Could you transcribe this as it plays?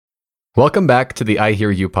Welcome back to the I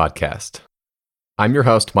Hear You podcast. I'm your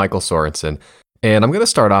host, Michael Sorensen, and I'm going to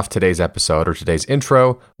start off today's episode or today's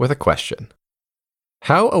intro with a question.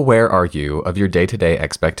 How aware are you of your day-to-day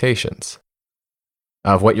expectations?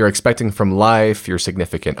 Of what you're expecting from life, your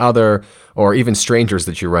significant other, or even strangers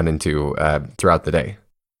that you run into throughout the day?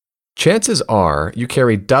 Chances are you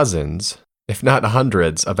carry dozens, if not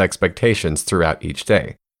hundreds, of expectations throughout each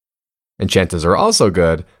day. And chances are also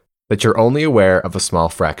good that you're only aware of a small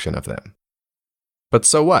fraction of them. But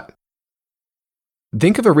so what?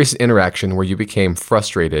 Think of a recent interaction where you became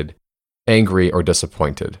frustrated, angry, or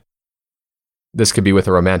disappointed. This could be with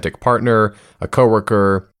a romantic partner, a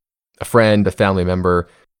coworker, a friend, a family member.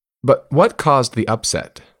 But what caused the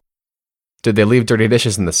upset? Did they leave dirty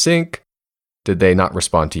dishes in the sink? Did they not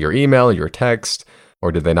respond to your email, your text?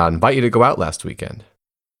 Or did they not invite you to go out last weekend?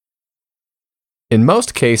 In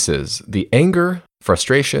most cases, the anger,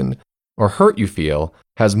 frustration, or hurt you feel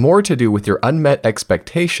has more to do with your unmet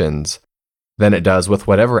expectations than it does with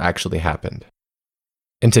whatever actually happened.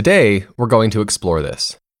 And today, we're going to explore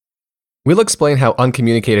this. We'll explain how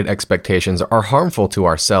uncommunicated expectations are harmful to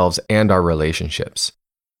ourselves and our relationships.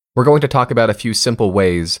 We're going to talk about a few simple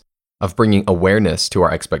ways of bringing awareness to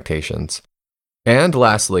our expectations. And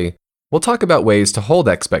lastly, we'll talk about ways to hold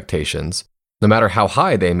expectations, no matter how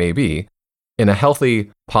high they may be, in a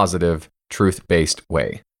healthy, positive, truth-based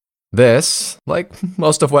way. This, like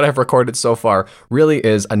most of what I've recorded so far, really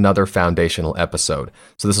is another foundational episode.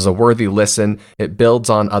 So this is a worthy listen. It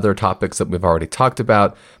builds on other topics that we've already talked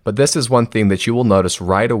about, but this is one thing that you will notice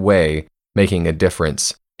right away making a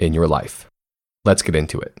difference in your life. Let's get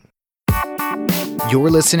into it.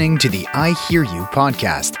 You're listening to the I Hear You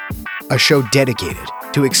podcast, a show dedicated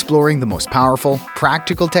to exploring the most powerful,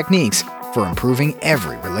 practical techniques for improving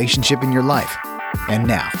every relationship in your life. And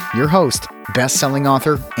now, your host, best-selling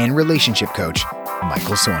author and relationship coach,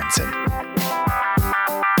 Michael Sorensen.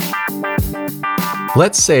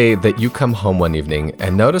 Let's say that you come home one evening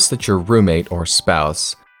and notice that your roommate or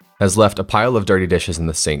spouse has left a pile of dirty dishes in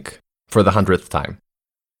the sink for the 100th time.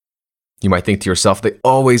 You might think to yourself, they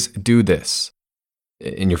always do this.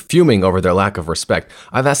 And you're fuming over their lack of respect.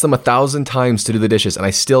 I've asked them 1,000 times to do the dishes and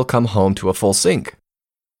I still come home to a full sink.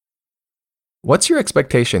 What's your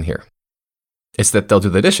expectation here? It's that they'll do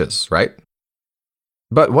the dishes, right?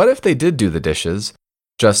 But what if they did do the dishes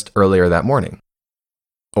just earlier that morning?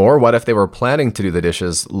 Or what if they were planning to do the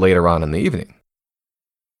dishes later on in the evening?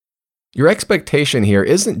 Your expectation here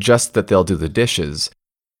isn't just that they'll do the dishes,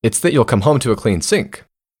 it's that you'll come home to a clean sink.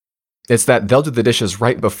 It's that they'll do the dishes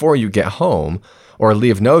right before you get home or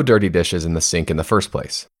leave no dirty dishes in the sink in the first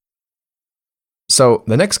place. So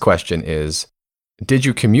the next question is, did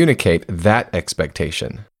you communicate that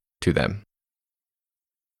expectation to them?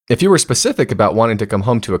 If you were specific about wanting to come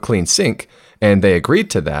home to a clean sink and they agreed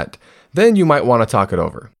to that, then you might want to talk it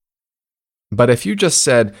over. But if you just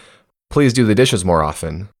said, please do the dishes more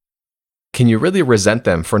often, can you really resent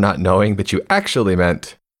them for not knowing that you actually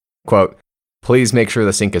meant, quote, please make sure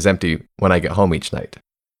the sink is empty when I get home each night?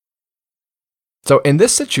 So in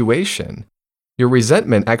this situation, your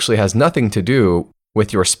resentment actually has nothing to do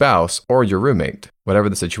with your spouse or your roommate, whatever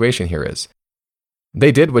the situation here is.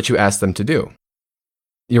 They did what you asked them to do.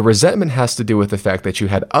 Your resentment has to do with the fact that you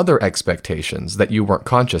had other expectations that you weren't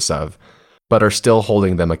conscious of, but are still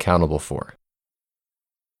holding them accountable for.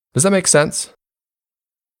 Does that make sense?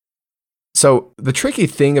 So the tricky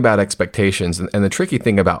thing about expectations and the tricky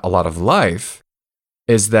thing about a lot of life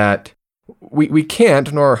is that we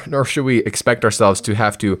can't, nor should we expect ourselves to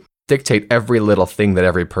have to dictate every little thing that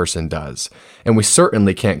every person does. And we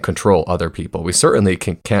certainly can't control other people. We certainly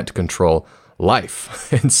can't control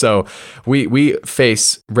life. And so we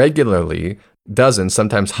face regularly, dozens,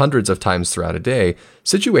 sometimes hundreds of times throughout a day,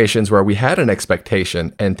 situations where we had an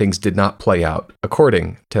expectation and things did not play out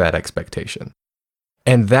according to that expectation.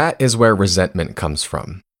 And that is where resentment comes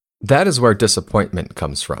from. That is where disappointment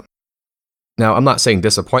comes from. Now, I'm not saying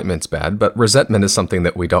disappointment's bad, but resentment is something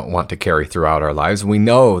that we don't want to carry throughout our lives. We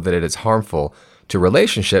know that it is harmful to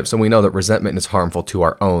relationships, and we know that resentment is harmful to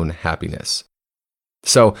our own happiness.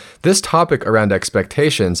 So this topic around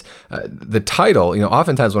expectations, the title,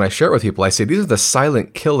 oftentimes when I share it with people, I say these are the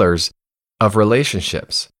silent killers of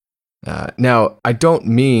relationships. Now, I don't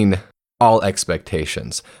mean all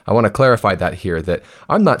expectations. I want to clarify that here, that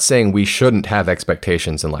I'm not saying we shouldn't have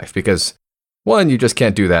expectations in life, because one, you just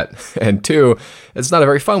can't do that. And two, it's not a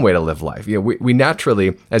very fun way to live life. We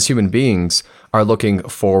naturally, as human beings, are looking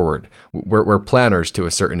forward. We're planners to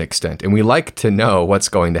a certain extent, and we like to know what's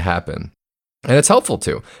going to happen. And it's helpful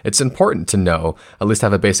to. It's important to know, at least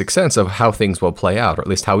have a basic sense of how things will play out, or at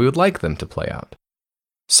least how we would like them to play out.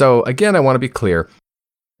 So again, I want to be clear.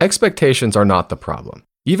 expectations are not the problem.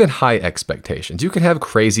 Even high expectations. You can have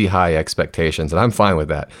crazy high expectations, and I'm fine with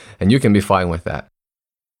that. And you can be fine with that.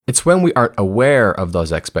 It's when we aren't aware of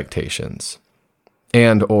those expectations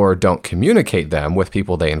and or don't communicate them with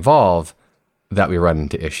people they involve that we run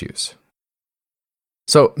into issues.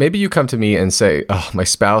 So maybe you come to me and say, "Oh, my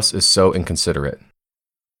spouse is so inconsiderate."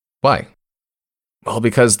 Why? Well,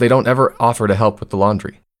 because they don't ever offer to help with the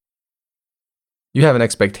laundry. You have an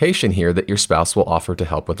expectation here that your spouse will offer to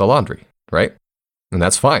help with the laundry, right? And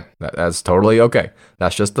that's fine. That's totally okay.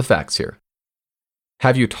 That's just the facts here.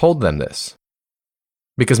 Have you told them this?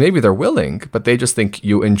 Because maybe they're willing, but they just think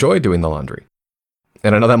you enjoy doing the laundry.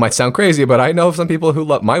 And I know that might sound crazy, but I know some people who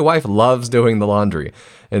my wife loves doing the laundry.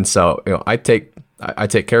 And so, I take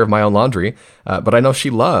care of my own laundry, but I know she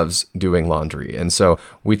loves doing laundry. And so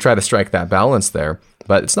we try to strike that balance there,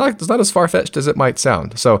 but it's not as far-fetched as it might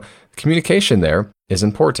sound. So communication there is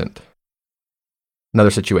important.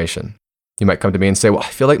 Another situation. You might come to me and say, "Well, I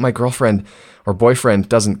feel like my girlfriend or boyfriend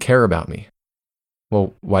doesn't care about me."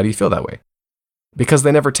 Well, why do you feel that way? Because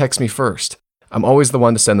they never text me first. I'm always the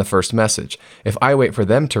one to send the first message. If I wait for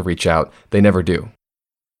them to reach out, they never do.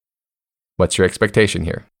 What's your expectation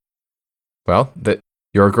here? Well, that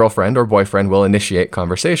your girlfriend or boyfriend will initiate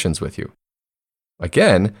conversations with you.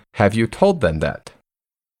 Again, have you told them that?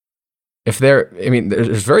 If there's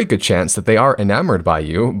a very good chance that they are enamored by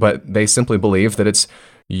you, but they simply believe that it's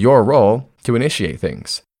your role to initiate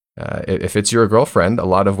things. If it's your girlfriend, a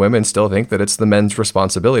lot of women still think that it's the men's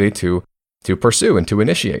responsibility to pursue and to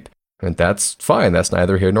initiate. And that's fine. That's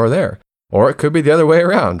neither here nor there. Or it could be the other way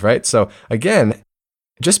around, right? So again,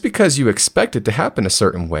 just because you expect it to happen a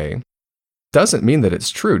certain way doesn't mean that it's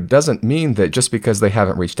true. Doesn't mean that just because they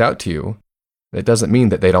haven't reached out to you, it doesn't mean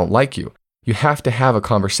that they don't like you. You have to have a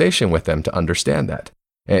conversation with them to understand that.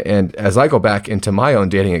 And as I go back into my own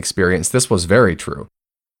dating experience, this was very true.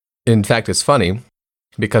 In fact, it's funny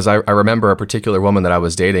because I remember a particular woman that I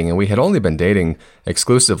was dating, and we had only been dating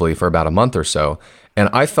exclusively for about a month or so. And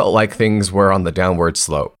I felt like things were on the downward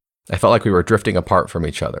slope. I felt like we were drifting apart from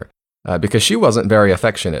each other because she wasn't very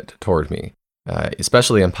affectionate toward me,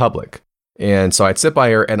 especially in public. And so I'd sit by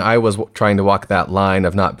her, and I was trying to walk that line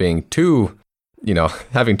of not being too,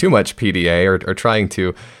 having too much PDA or trying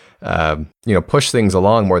to, push things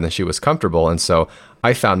along more than she was comfortable. And so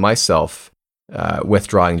I found myself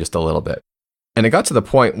withdrawing just a little bit. And it got to the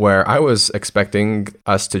point where I was expecting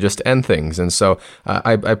us to just end things. And so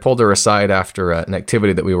I pulled her aside after an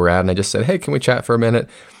activity that we were at, and I just said, "Hey, can we chat for a minute?"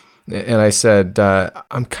 And I said,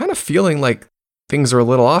 "I'm kind of feeling like things are a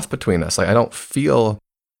little off between us. Like, I don't feel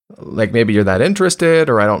like maybe you're that interested,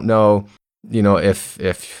 or I don't know,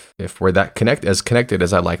 if we're that connected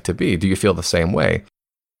as I'd like to be. Do you feel the same way?"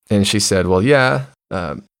 And she said, "Well, yeah,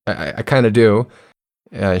 I kind of do."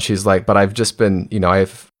 And she's like, "But I've just been,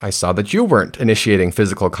 I saw that you weren't initiating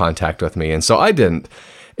physical contact with me, and so I didn't."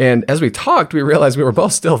 And as we talked, we realized we were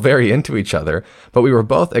both still very into each other, but we were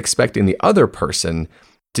both expecting the other person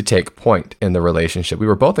to take point in the relationship. We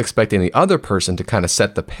were both expecting the other person to kind of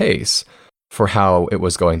set the pace for how it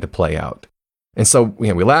was going to play out. And so,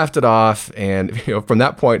 we laughed it off. And from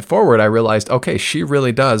that point forward, I realized, okay, she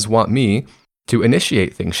really does want me to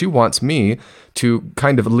initiate things. She wants me to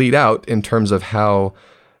kind of lead out in terms of how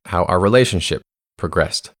our relationship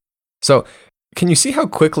progressed. So can you see how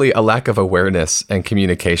quickly a lack of awareness and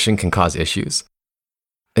communication can cause issues?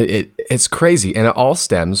 It's crazy, and it all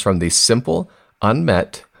stems from these simple,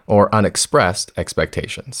 unmet, or unexpressed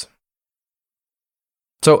expectations.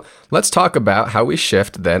 So let's talk about how we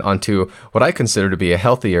shift then onto what I consider to be a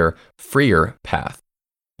healthier, freer path.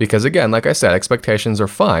 Because again, like I said, expectations are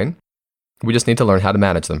fine. We just need to learn how to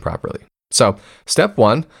manage them properly. So step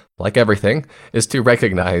one, like everything, is to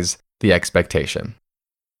recognize the expectation.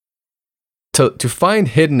 To find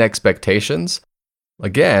hidden expectations,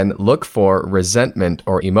 again, look for resentment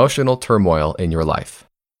or emotional turmoil in your life.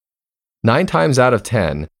 9 times out of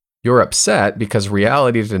 10, you're upset because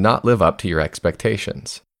reality did not live up to your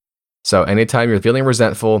expectations. So anytime you're feeling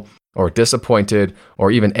resentful or disappointed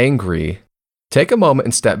or even angry, take a moment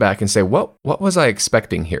and step back and say, what was I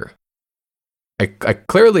expecting here? I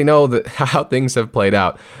clearly know that how things have played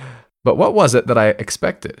out, but what was it that I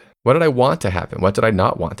expected? What did I want to happen? What did I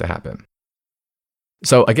not want to happen?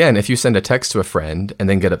 So again, if you send a text to a friend and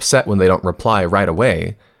then get upset when they don't reply right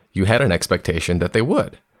away, you had an expectation that they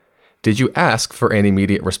would. Did you ask for an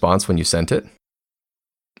immediate response when you sent it?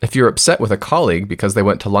 If you're upset with a colleague because they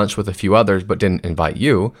went to lunch with a few others but didn't invite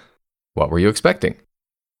you, what were you expecting?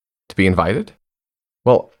 To be invited?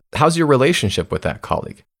 Well, how's your relationship with that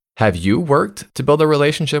colleague? Have you worked to build a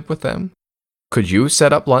relationship with them? Could you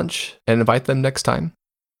set up lunch and invite them next time?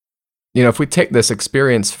 If we take this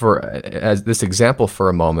experience as this example for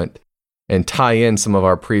a moment and tie in some of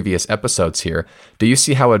our previous episodes here, do you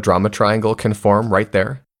see how a drama triangle can form right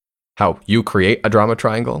there? How you create a drama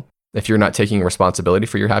triangle if you're not taking responsibility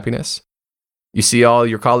for your happiness? You see all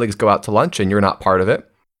your colleagues go out to lunch and you're not part of it.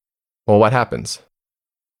 Well, what happens?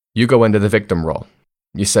 You go into the victim role.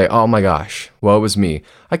 You say, oh my gosh, woe is me.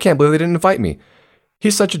 I can't believe they didn't invite me.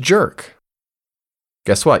 He's such a jerk.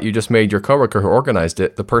 Guess what? You just made your coworker who organized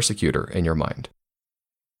it the persecutor in your mind.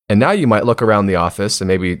 And now you might look around the office and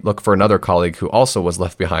maybe look for another colleague who also was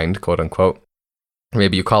left behind, quote unquote.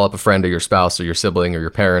 Maybe you call up a friend or your spouse or your sibling or your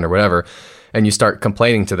parent or whatever, and you start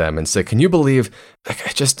complaining to them and say, can you believe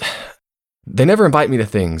they never invite me to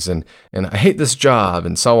things and I hate this job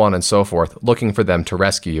and so on and so forth, looking for them to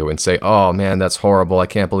rescue you and say, oh man, that's horrible. I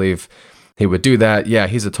can't believe he would do that. Yeah,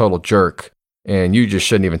 he's a total jerk and you just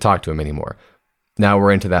shouldn't even talk to him anymore. Now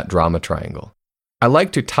we're into that drama triangle. I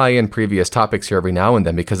like to tie in previous topics here every now and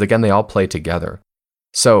then because, again, they all play together.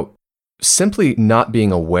 So simply not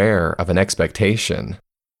being aware of an expectation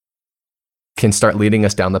can start leading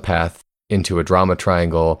us down the path into a drama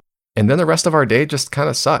triangle, and then the rest of our day just kind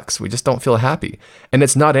of sucks. We just don't feel happy. And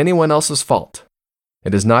it's not anyone else's fault.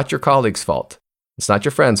 It is not your colleague's fault. It's not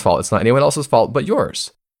your friend's fault. It's not anyone else's fault but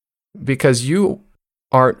yours, because you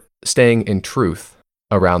aren't staying in truth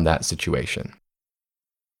around that situation.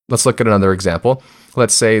 Let's look at another example.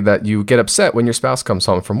 Let's say that you get upset when your spouse comes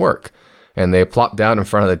home from work and they plop down in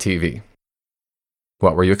front of the TV.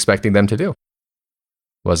 What were you expecting them to do?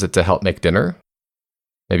 Was it to help make dinner?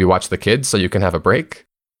 Maybe watch the kids so you can have a break?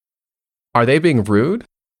 Are they being rude?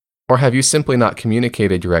 Or have you simply not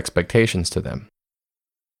communicated your expectations to them?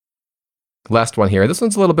 Last one here. This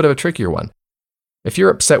one's a little bit of a trickier one. If you're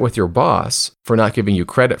upset with your boss for not giving you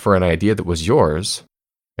credit for an idea that was yours,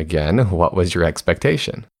 again, what was your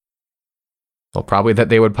expectation? Well, probably that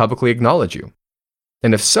they would publicly acknowledge you.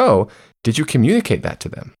 And if so, did you communicate that to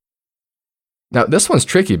them? Now, this one's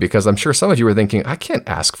tricky because I'm sure some of you were thinking, I can't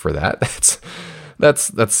ask for that.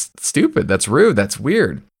 That's stupid. That's rude. That's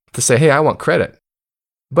weird to say, hey, I want credit.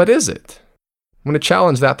 But is it? I'm going to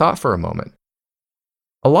challenge that thought for a moment.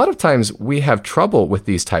 A lot of times we have trouble with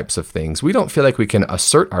these types of things. We don't feel like we can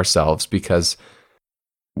assert ourselves because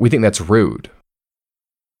we think that's rude.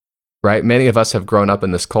 Right? Many of us have grown up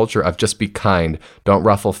in this culture of just be kind, don't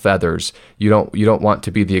ruffle feathers. You don't want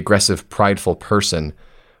to be the aggressive, prideful person.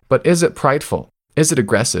 But is it prideful? Is it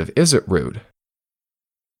aggressive? Is it rude?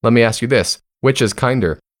 Let me ask you this. Which is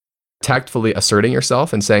kinder? Tactfully asserting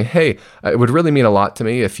yourself and saying, hey, it would really mean a lot to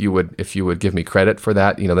me if you would give me credit for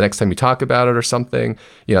that, the next time you talk about it or something.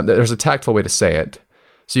 There's a tactful way to say it.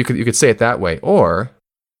 So you could say it that way. Or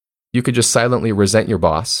you could just silently resent your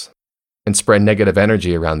boss and spread negative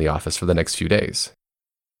energy around the office for the next few days.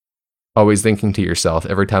 Always thinking to yourself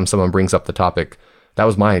every time someone brings up the topic, that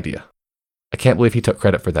was my idea. I can't believe he took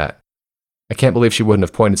credit for that. I can't believe she wouldn't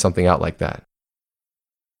have pointed something out like that.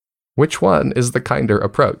 Which one is the kinder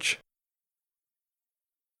approach?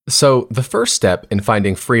 So the first step in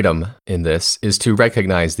finding freedom in this is to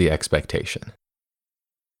recognize the expectation.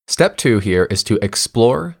 Step 2 here is to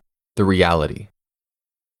explore the reality.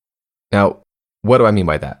 Now, what do I mean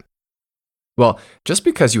by that? Well, just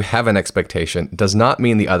because you have an expectation does not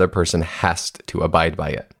mean the other person has to abide by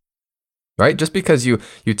it. Right? Just because you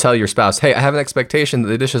tell your spouse, hey, I have an expectation that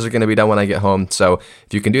the dishes are going to be done when I get home, so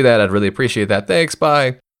if you can do that, I'd really appreciate that. Thanks,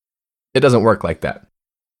 bye. It doesn't work like that.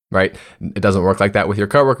 Right? It doesn't work like that with your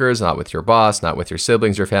coworkers, not with your boss, not with your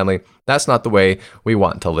siblings, your family. That's not the way we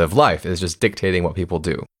want to live life, is just dictating what people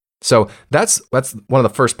do. So that's one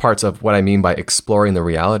of the first parts of what I mean by exploring the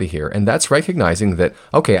reality here. And that's recognizing that,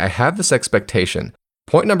 okay, I have this expectation.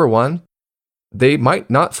 Point number 1, they might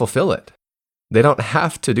not fulfill it. They don't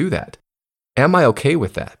have to do that. Am I okay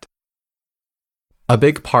with that? A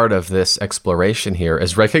big part of this exploration here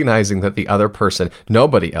is recognizing that the other person,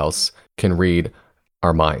 nobody else, can read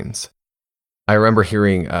our minds. I remember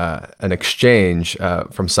hearing an exchange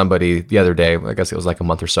from somebody the other day, I guess it was like a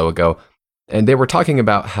month or so ago, and they were talking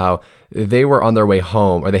about how they were on their way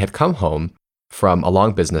home, or they had come home from a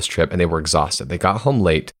long business trip, and they were exhausted. They got home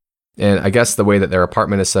late, and I guess the way that their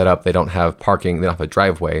apartment is set up, they don't have parking, they don't have a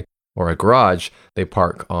driveway or a garage, they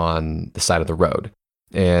park on the side of the road.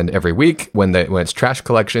 And every week, when it's trash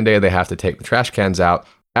collection day, they have to take the trash cans out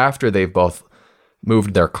after they've both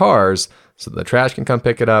moved their cars so the trash can come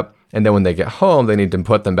pick it up. And then when they get home, they need to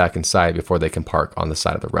put them back inside before they can park on the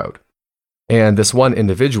side of the road. And this one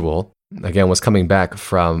individual, again, was coming back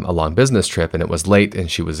from a long business trip, and it was late and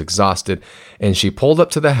she was exhausted. And she pulled up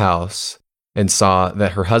to the house and saw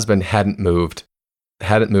that her husband hadn't moved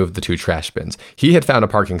the 2 trash bins. He had found a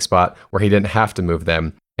parking spot where he didn't have to move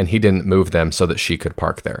them, and he didn't move them so that she could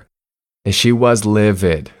park there. And she was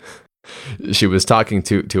livid. She was talking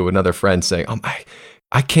to another friend saying,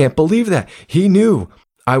 I can't believe that. He knew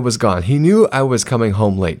I was gone. He knew I was coming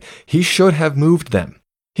home late. He should have moved them.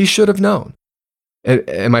 He should have known.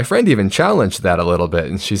 And my friend even challenged that a little bit.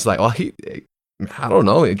 And she's like, well, I don't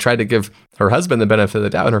know. He tried to give her husband the benefit of the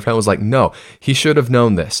doubt. And her friend was like, no, he should have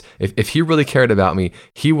known this. If he really cared about me,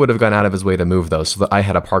 he would have gone out of his way to move those so that I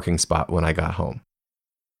had a parking spot when I got home.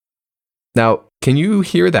 Now, can you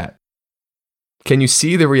hear that? Can you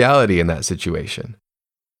see the reality in that situation?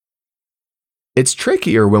 It's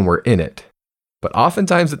trickier when we're in it, but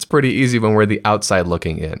oftentimes it's pretty easy when we're the outside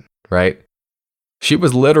looking in, right? She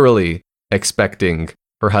was literally expecting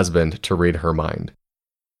her husband to read her mind.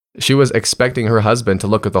 She was expecting her husband to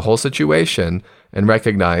look at the whole situation and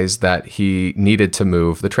recognize that he needed to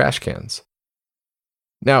move the trash cans.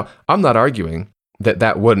 Now, I'm not arguing that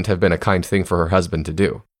that wouldn't have been a kind thing for her husband to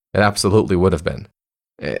do. It absolutely would have been.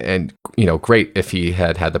 And, great if he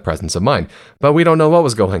had had the presence of mind. But we don't know what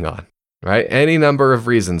was going on, right? Any number of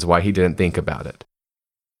reasons why he didn't think about it.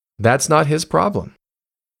 That's not his problem.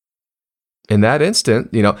 In that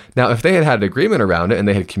instant, now if they had had an agreement around it and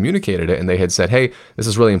they had communicated it and they had said, hey, this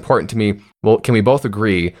is really important to me. Well, can we both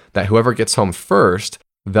agree that whoever gets home first,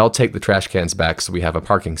 they'll take the trash cans back so we have a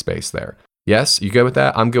parking space there? Yes, you good with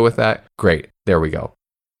that? I'm good with that. Great. There we go.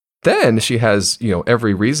 Then she has,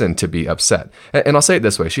 every reason to be upset. And I'll say it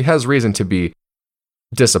this way. She has reason to be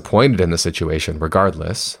disappointed in the situation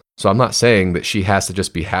regardless. So I'm not saying that she has to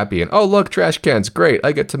just be happy and, oh, look, trash cans, great.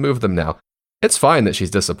 I get to move them now. It's fine that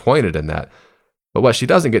she's disappointed in that. But what she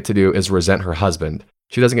doesn't get to do is resent her husband.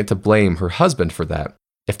 She doesn't get to blame her husband for that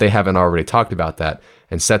if they haven't already talked about that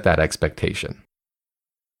and set that expectation.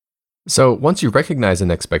 So once you recognize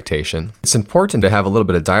an expectation, it's important to have a little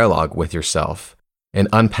bit of dialogue with yourself and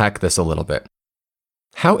unpack this a little bit.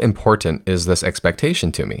 How important is this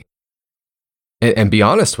expectation to me? And be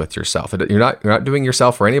honest with yourself. You're not doing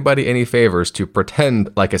yourself or anybody any favors to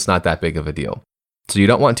pretend like it's not that big of a deal. So you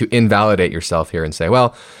don't want to invalidate yourself here and say,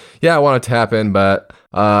 well, yeah, I want it to happen, but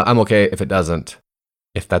I'm okay if it doesn't,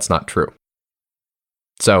 if that's not true.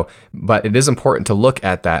 But it is important to look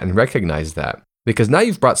at that and recognize that, because now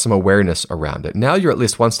you've brought some awareness around it. Now you're at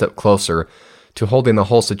least one step closer to holding the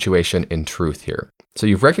whole situation in truth here. So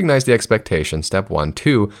you've recognized the expectation, step 1.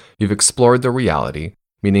 2, you've explored the reality,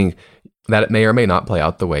 meaning that it may or may not play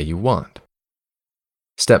out the way you want.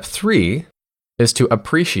 Step 3 is to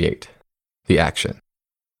appreciate the action.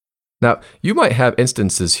 Now, you might have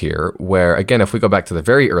instances here where, again, if we go back to the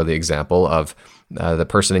very early example of the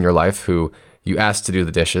person in your life who you asked to do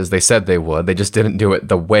the dishes, they said they would, they just didn't do it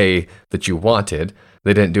the way that you wanted.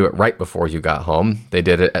 They didn't do it right before you got home. They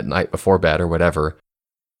did it at night before bed or whatever.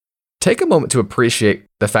 Take a moment to appreciate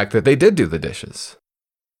the fact that they did do the dishes.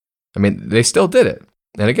 I mean, they still did it.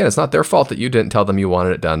 And again, it's not their fault that you didn't tell them you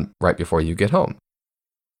wanted it done right before you get home.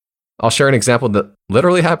 I'll share an example that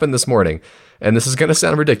literally happened this morning, and this is going to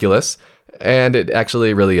sound ridiculous, and it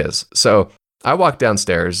actually really is. So I walked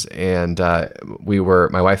downstairs, and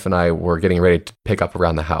my wife and I were getting ready to pick up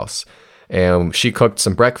around the house. And she cooked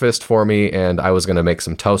some breakfast for me, and I was going to make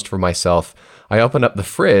some toast for myself. I open up the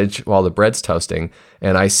fridge while the bread's toasting,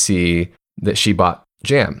 and I see that she bought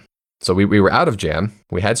jam. So we were out of jam.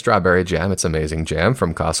 We had strawberry jam. It's amazing jam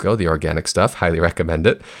from Costco, the organic stuff. Highly recommend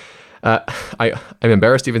it. I'm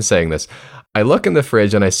embarrassed even saying this. I look in the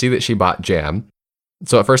fridge and I see that she bought jam.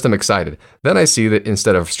 So at first I'm excited. Then I see that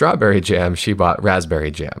instead of strawberry jam, she bought raspberry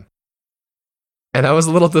jam. And I was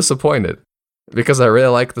a little disappointed because I really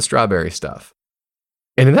like the strawberry stuff.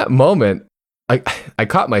 And in that moment, I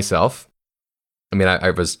caught myself. I mean, I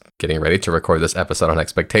was getting ready to record this episode on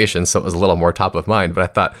expectations, so it was a little more top of mind, but I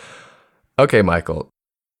thought, okay, Michael,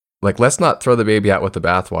 let's not throw the baby out with the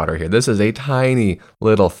bathwater here. This is a tiny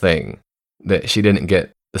little thing that she didn't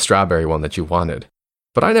get the strawberry one that you wanted.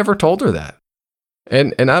 But I never told her that.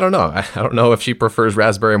 And I don't know. I don't know if she prefers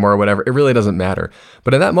raspberry more or whatever. It really doesn't matter.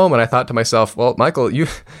 But in that moment, I thought to myself, well, Michael, you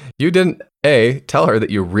didn't, A, tell her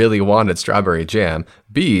that you really wanted strawberry jam.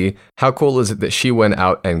 B, how cool is it that she went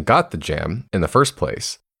out and got the jam in the first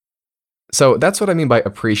place? So that's what I mean by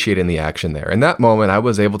appreciating the action there. In that moment, I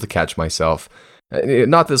was able to catch myself.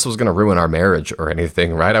 Not this was going to ruin our marriage or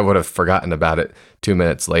anything, right? I would have forgotten about it 2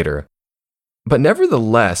 minutes later. But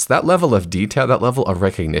nevertheless, that level of detail, that level of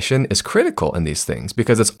recognition is critical in these things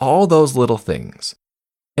because it's all those little things.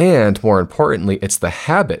 And more importantly, it's the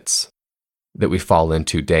habits that we fall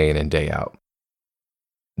into day in and day out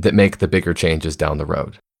that make the bigger changes down the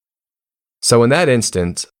road. So in that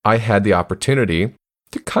instance, I had the opportunity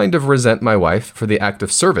to kind of resent my wife for the act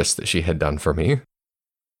of service that she had done for me.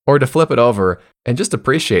 or to flip it over and just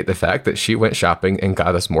appreciate the fact that she went shopping and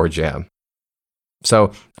got us more jam.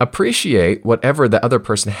 So appreciate whatever the other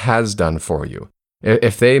person has done for you.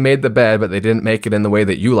 If they made the bed, but they didn't make it in the way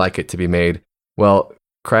that you like it to be made, well,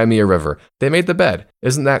 cry me a river. They made the bed.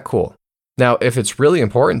 Isn't that cool? Now, if it's really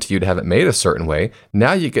important to you to have it made a certain way,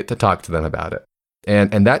 now you get to talk to them about it.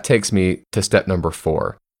 And that takes me to step number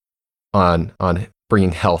 4 on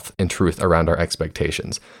bringing health and truth around our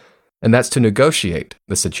expectations. And that's to negotiate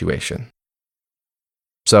the situation.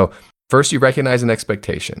 So first you recognize an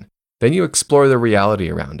expectation. Then you explore the reality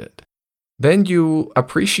around it. Then you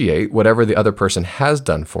appreciate whatever the other person has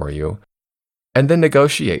done for you, and then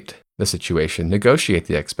negotiate the situation, negotiate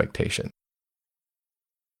the expectation.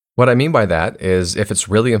 What I mean by that is if it's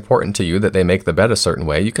really important to you that they make the bed a certain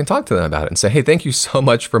way, you can talk to them about it and say, hey, thank you so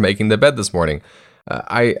much for making the bed this morning.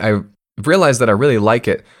 I realize that I really like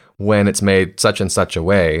it when it's made such and such a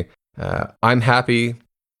way. I'm happy,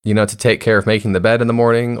 to take care of making the bed in the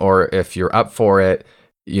morning, or if you're up for it,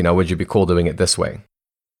 would you be cool doing it this way?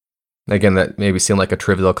 Again, that maybe seemed like a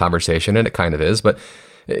trivial conversation, and it kind of is, but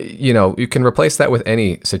you can replace that with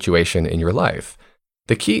any situation in your life.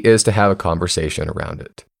 The key is to have a conversation around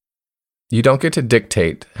it. You don't get to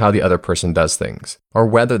dictate how the other person does things, or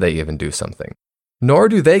whether they even do something, nor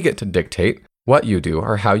do they get to dictate what you do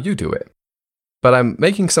or how you do it. But I'm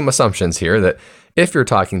making some assumptions here that if you're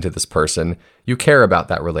talking to this person, you care about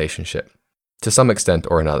that relationship to some extent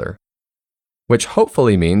or another, which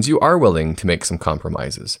hopefully means you are willing to make some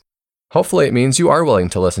compromises. Hopefully it means you are willing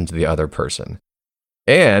to listen to the other person.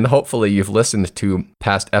 And hopefully you've listened to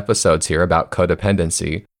past episodes here about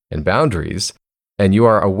codependency and boundaries, and you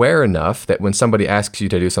are aware enough that when somebody asks you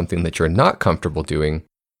to do something that you're not comfortable doing,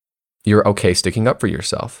 you're okay sticking up for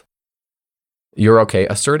yourself. You're okay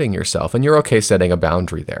asserting yourself, and you're okay setting a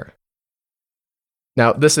boundary there.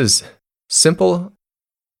 Now, this is simple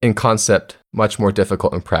in concept, much more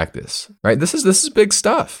difficult in practice, right? This is big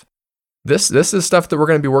stuff. This is stuff that we're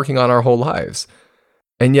going to be working on our whole lives.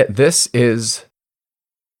 And yet this is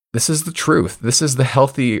the truth. This is the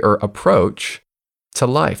healthier approach to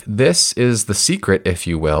life. This is the secret, if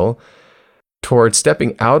you will, towards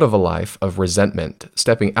stepping out of a life of resentment,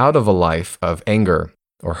 stepping out of a life of anger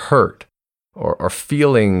or hurt, or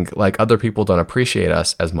feeling like other people don't appreciate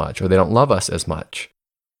us as much or they don't love us as much,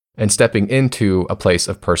 and stepping into a place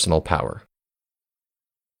of personal power.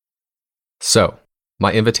 So,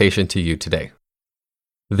 my invitation to you today.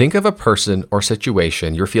 Think of a person or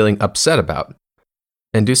situation you're feeling upset about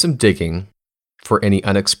and do some digging for any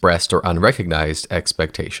unexpressed or unrecognized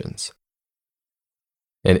expectations.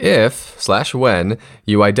 And if/when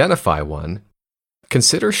you identify one,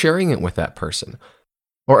 consider sharing it with that person.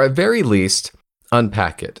 Or at very least,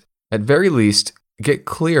 unpack it. At very least, get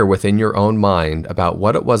clear within your own mind about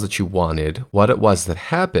what it was that you wanted, what it was that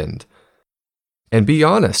happened, and be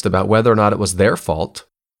honest about whether or not it was their fault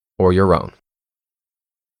or your own.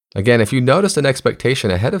 Again, if you noticed an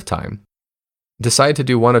expectation ahead of time, decide to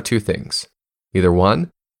do one of two things. Either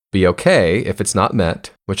one, be okay if it's not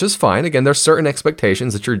met, which is fine. Again, there's certain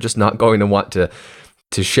expectations that you're just not going to want to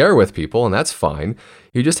share with people, and that's fine.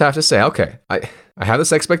 You just have to say, okay, I have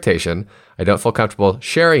this expectation. I don't feel comfortable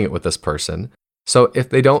sharing it with this person. So if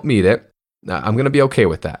they don't meet it, I'm going to be okay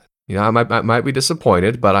with that. I might be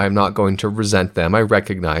disappointed, but I'm not going to resent them. I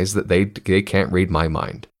recognize that they can't read my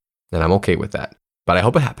mind, and I'm okay with that. But I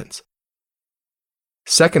hope it happens.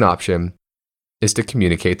 Second option is to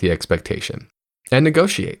communicate the expectation and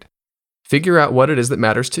negotiate. Figure out what it is that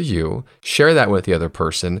matters to you, share that with the other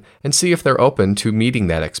person, and see if they're open to meeting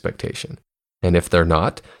that expectation. And if they're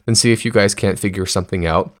not, then see if you guys can't figure something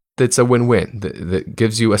out that's a win-win, that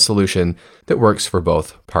gives you a solution that works for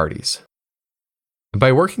both parties.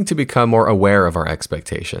 By working to become more aware of our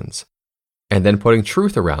expectations, and then putting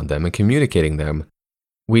truth around them and communicating them,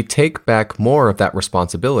 we take back more of that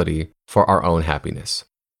responsibility for our own happiness.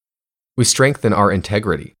 We strengthen our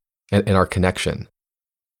integrity and our connection,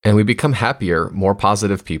 and we become happier, more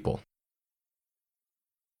positive people.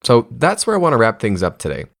 So that's where I want to wrap things up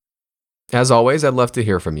today. As always, I'd love to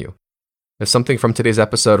hear from you. If something from today's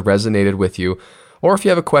episode resonated with you, or if you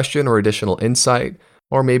have a question or additional insight,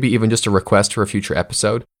 or maybe even just a request for a future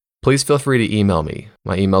episode, please feel free to email me.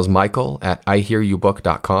 My email is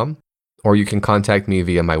michael@ihearyoubook.com, or you can contact me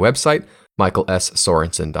via my website,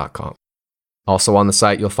 michaelssorensen.com. Also on the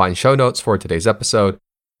site, you'll find show notes for today's episode,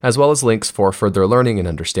 as well as links for further learning and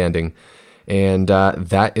understanding. And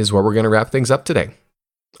that is where we're going to wrap things up today.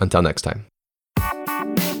 Until next time.